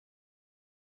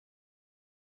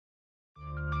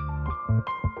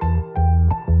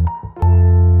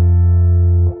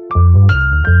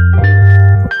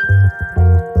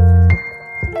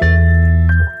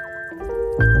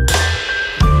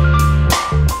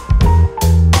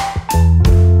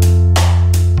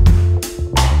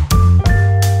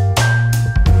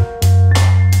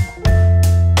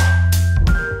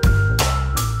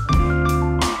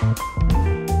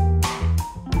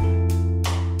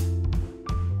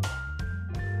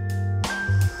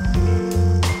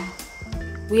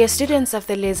We are students of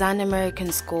the Leysin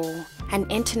American School, an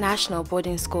international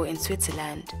boarding school in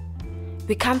Switzerland.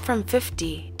 We come from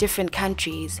 50 different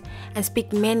countries and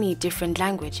speak many different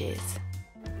languages.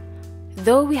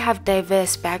 Though we have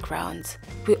diverse backgrounds,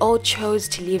 we all chose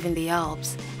to live in the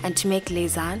Alps and to make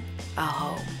Leysin our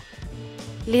home.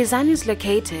 Leysin is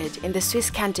located in the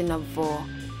Swiss canton of Vaud.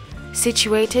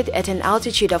 Situated at an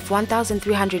altitude of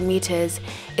 1,300 meters,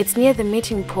 it's near the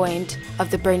meeting point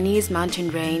of the Bernese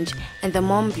mountain range and the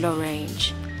Mont Blanc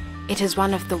range. It is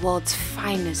one of the world's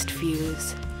finest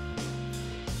views.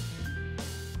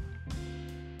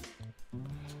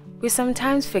 We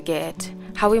sometimes forget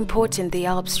how important the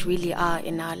Alps really are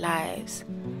in our lives,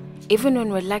 even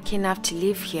when we're lucky enough to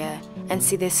live here and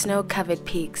see the snow-covered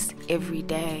peaks every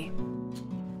day.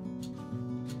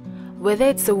 Whether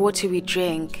it's the water we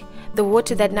drink, the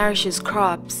water that nourishes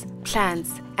crops,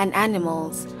 plants, and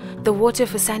animals, the water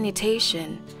for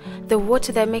sanitation, the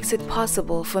water that makes it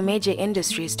possible for major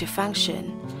industries to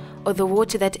function, or the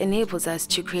water that enables us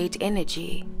to create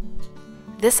energy.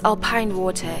 This alpine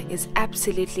water is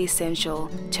absolutely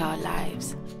essential to our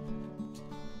lives.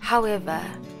 However,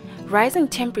 rising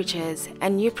temperatures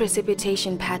and new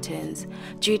precipitation patterns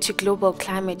due to global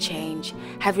climate change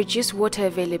have reduced water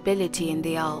availability in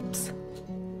the Alps.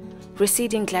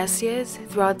 Receding glaciers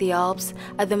throughout the Alps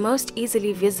are the most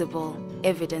easily visible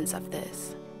evidence of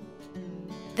this.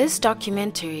 This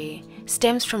documentary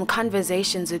stems from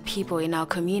conversations with people in our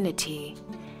community,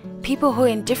 people who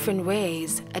in different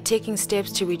ways are taking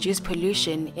steps to reduce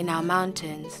pollution in our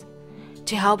mountains,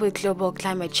 to help with global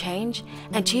climate change,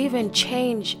 and to even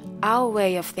change our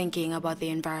way of thinking about the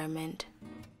environment.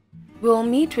 We will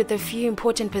meet with a few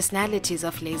important personalities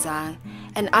of Leysin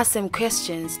and ask them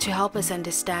questions to help us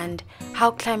understand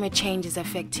how climate change is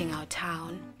affecting our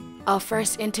town. Our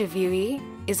first interviewee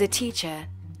is a teacher,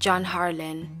 John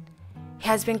Harlan. He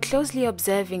has been closely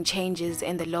observing changes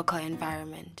in the local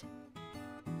environment.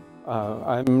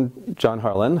 I'm John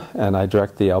Harlan, and I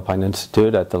direct the Alpine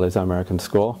Institute at the Leysin American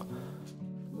School.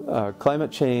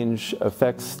 Climate change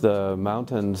affects the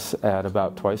mountains at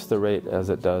about twice the rate as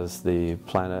it does the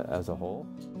planet as a whole.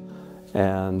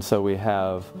 And so we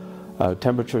have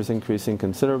temperatures increasing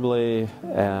considerably,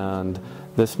 and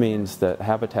this means that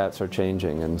habitats are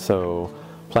changing. And so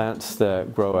plants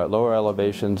that grow at lower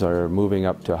elevations are moving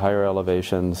up to higher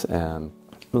elevations, and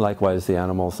likewise the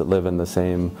animals that live in the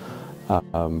same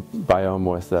biome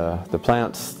with the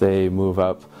plants, they move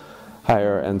up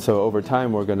higher, and so over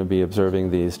time we're going to be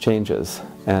observing these changes.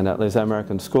 And at Leysin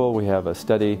American School we have a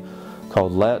study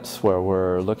called LETS where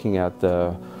we're looking at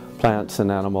the plants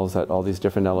and animals at all these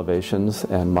different elevations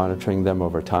and monitoring them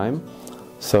over time.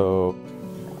 So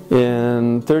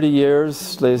in 30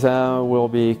 years Leysin will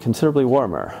be considerably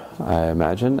warmer, I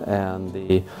imagine, and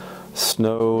the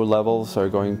snow levels are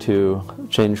going to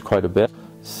change quite a bit.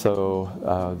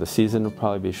 So the season will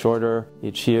probably be shorter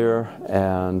each year,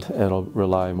 and it'll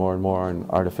rely more and more on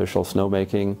artificial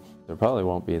snowmaking. There probably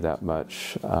won't be that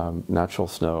much natural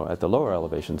snow at the lower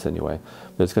elevations anyway,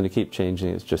 but it's going to keep changing.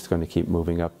 It's just going to keep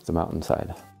moving up the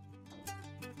mountainside.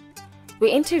 We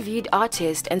interviewed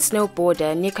artist and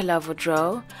snowboarder Nicolas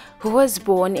Vaudreau, who was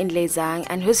born in Leysin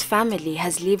and whose family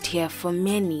has lived here for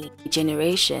many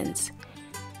generations.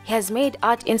 He has made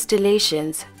art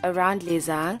installations around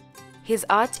Leysin. His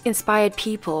art inspired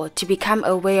people to become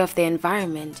aware of the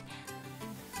environment.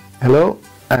 Hello,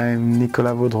 I'm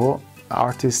Nicolas Vaudreau,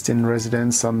 artist in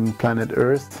residence on planet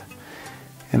Earth,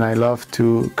 and I love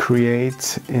to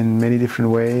create in many different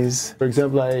ways. For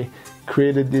example, I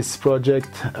created this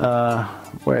project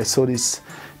where I saw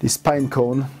this pine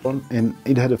cone, and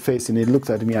it had a face and it looked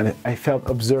at me, and I felt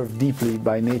observed deeply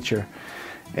by nature.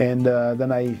 And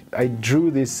then I drew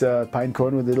this pine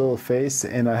cone with a little face,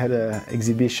 and I had an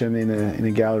exhibition in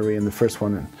a gallery, and the first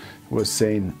one was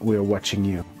saying, "We are watching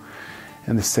you."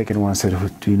 And the second one said,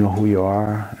 "Do you know who you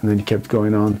are?" And then he kept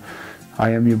going on,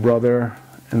 "I am your brother."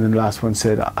 And then the last one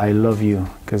said, "I love you,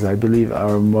 because I believe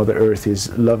our Mother Earth is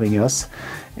loving us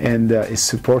and is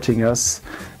supporting us,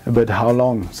 but how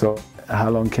long? So how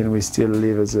long can we still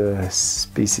live as a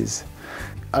species?"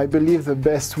 I believe the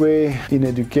best way in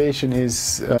education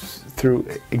is through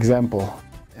example.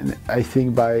 And I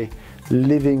think by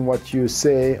living what you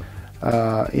say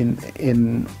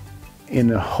in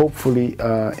a hopefully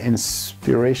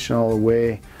inspirational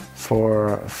way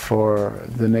for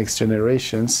the next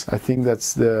generations. I think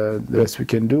that's the best we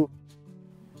can do.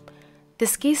 The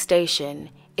ski station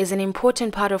is an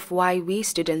important part of why we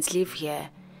students live here,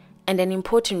 and an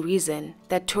important reason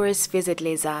that tourists visit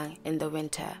Leysin in the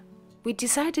winter. We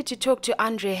decided to talk to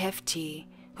Andre Hefti,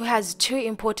 who has two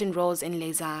important roles in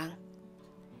Leysin.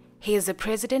 He is the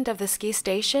president of the ski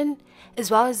station,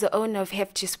 as well as the owner of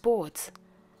Hefti Sports,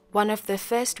 one of the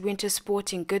first winter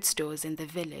sporting goods stores in the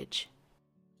village.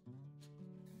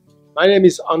 My name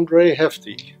is Andre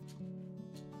Hefti.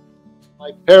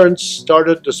 My parents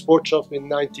started the sport shop in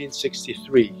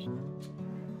 1963.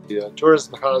 The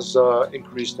tourism has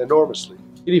increased enormously.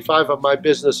 85% of my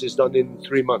business is done in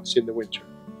 3 months in the winter.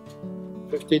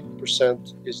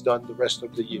 15% is done the rest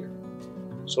of the year.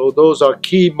 So those are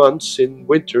key months in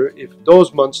winter. If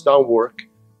those months don't work,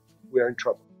 we are in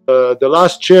trouble. The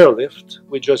last chairlift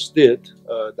we just did,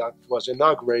 that was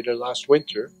inaugurated last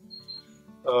winter,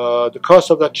 the cost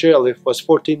of that chairlift was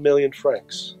 14 million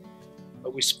francs.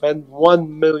 We spent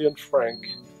 1 million francs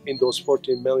in those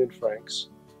 14 million francs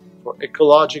for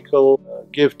ecological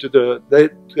gift to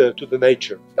the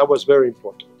nature. That was very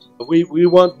important. We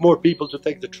want more people to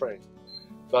take the train,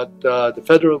 but the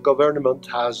federal government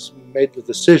has made the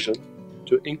decision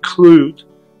to include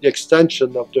the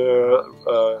extension of the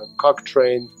coach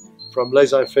train from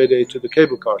Leysin-Fédé to the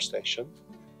cable car station.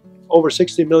 Over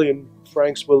 60 million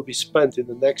francs will be spent in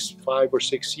the next 5 or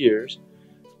 6 years.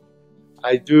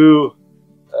 I do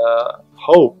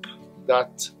hope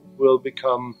that will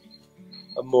become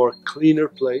a more cleaner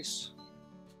place.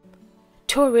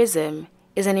 Tourism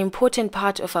is an important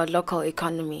part of our local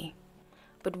economy.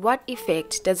 But what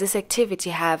effect does this activity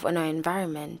have on our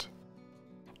environment?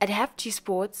 At Hefti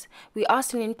Sports, we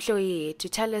asked an employee to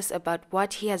tell us about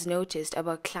what he has noticed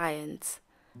about clients.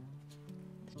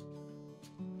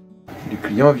 Les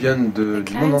clients viennent The du monde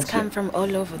clients entier, come from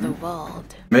all over the world.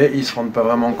 mais ils ne se rendent pas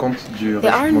vraiment compte du They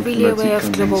aren't réchauffement really aware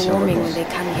of climatique global comme warming ici en when they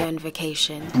vacances. come here on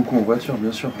vacation. Beaucoup en voiture,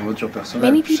 bien sûr, en voiture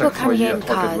personnelle. Many people Chaque come foyer here a in 3-4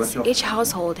 cars. voitures. Each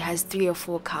household has 3 or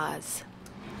 4 cars.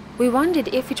 We wondered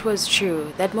if it was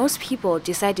true that most people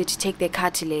decided to take their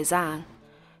car to Leysin.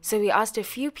 So we asked a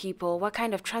few people what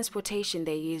kind of transportation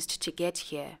they used to get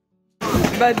here.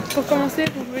 Pour commencer,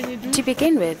 vous venez d'où? To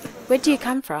begin with, where do you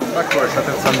come from? D'accord, ça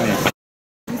s'appelle Saint-Denis.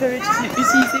 Vous avez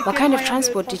utilisé What quel kind of moyen de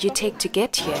transport did you take to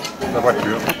get here? La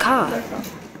voiture. A car.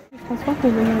 transport pour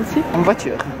venir ici? En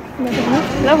voiture.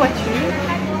 D'accord. La voiture.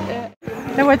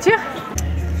 La voiture?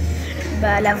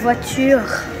 Bah la voiture.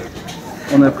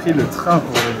 On a pris le train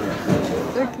pour venir.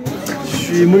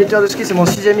 Je suis moniteur de ski, c'est mon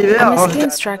 6e hiver. I'm a Avant, ski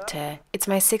instructor. It's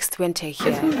my 6th winter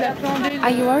here. Vous attendez Are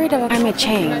you worried about climate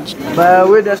change? Bah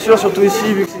oui, bien sûr, surtout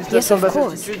ici, vu que c'est une Yes, station of de basse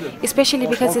course. altitude. Especially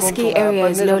On se because the rend compte ski qu'on a area pas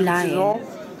de is neige low depuis lying. 6 ans,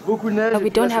 beaucoup de neige, But we et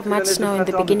puis don't là, have c'est que la much neige snow de in the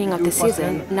printemps beginning of depuis the 2 ou 3 season.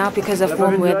 semaines. Now, because of La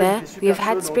warm venue du nuage, weather, c'est we have super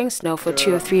had chaud, spring donc, snow for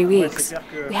 2 or 3 weeks. c'est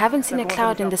clair que We haven't seen a ça commence à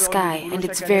cloud nous in the faire peur, sky, du and coup,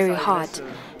 it's chaque année, very ça hot. reste,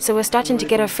 So we're starting to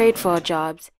get afraid for our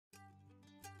jobs.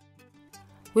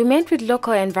 We met with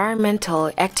local environmental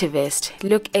activist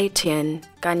Luc Etienne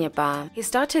Ganyaba. He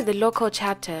started the local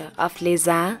chapter of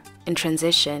Leysin in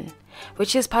Transition,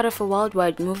 which is part of a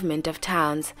worldwide movement of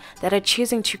towns that are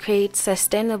choosing to create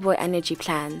sustainable energy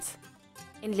plans.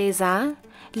 In Leysin,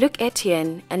 Luc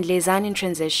Etienne and Leysin in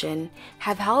Transition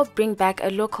have helped bring back a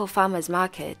local farmers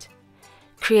market,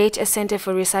 create a center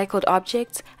for recycled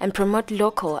objects, and promote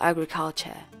local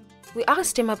agriculture. We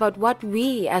asked him about what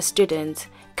we as students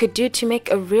could do to make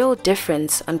a real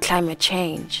difference on climate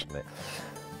change.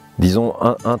 Disons,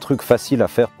 un truc facile à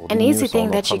faire pour An diminuer easy son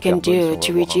thing that you empreinte can carbone, do si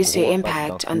to on veut avoir reduce un your gros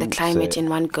impact on the d'un climate coup,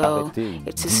 in one c'est go arrêter ou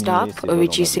is to diminuer stop ses or vols en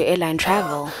reduce your avion. airline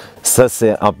travel. Ça,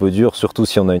 c'est un peu dur, surtout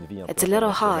si on a une vie un It's peu a little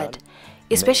internationale. hard,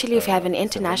 especially if you have an C'est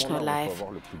international vraiment là où il faut life,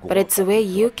 avoir le plus gros but it's the way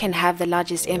impact, you quoi. can have the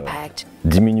largest impact.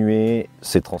 Diminuer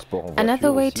ses transports en voiture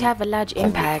Another way aussi, to have a large prendre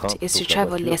le train impact is to plutôt que la travel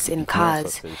voiture, less in typiquement, cars ça,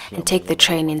 c'est aussi and un take the bon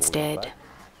train gros instead. impact.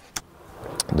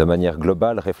 De manière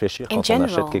globale, réfléchir In quand on achète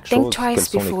general, quelque think chose, quelles twice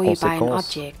sont les before you buy an conséquences,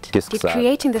 object. qu'est-ce que Did ça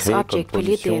creating this crée comme object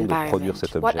pollute the pollution de produire environment?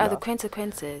 cet What are the objet-là.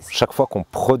 consequences? Chaque fois qu'on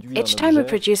produit Each un time we objet,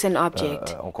 produce an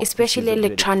object, encore plus especially les objets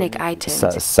electronic électroniques,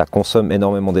 items, ça consomme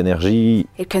énormément d'énergie it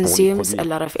pour les consumes a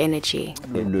produire. lot of energy.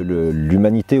 Et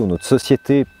l'humanité ou notre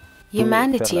société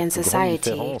Humanity and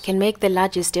society can make the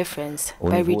largest difference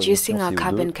by reducing our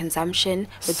carbon consumption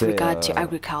with regard to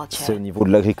agriculture. C'est au niveau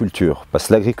de l'agriculture, parce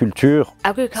que l'agriculture,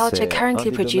 Agriculture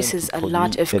currently produces a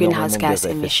lot of greenhouse gas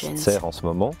emissions.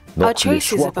 Our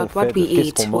choices about what we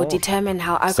eat will determine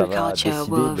how agriculture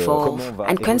will evolve,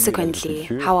 and consequently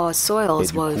how our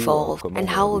soils will evolve, and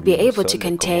how we'll be able to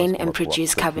contain and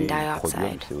produce carbon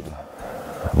dioxide.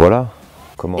 Voilà.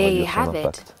 There you have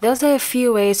it. Those are a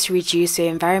few ways to reduce your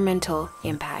environmental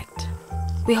impact.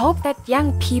 We hope that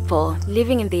young people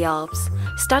living in the Alps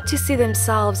start to see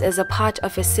themselves as a part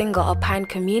of a single alpine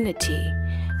community.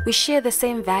 We share the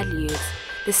same values,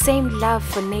 the same love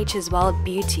for nature's wild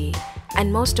beauty,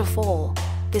 and most of all,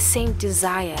 the same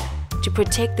desire to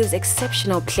protect these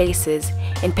exceptional places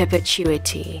in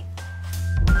perpetuity.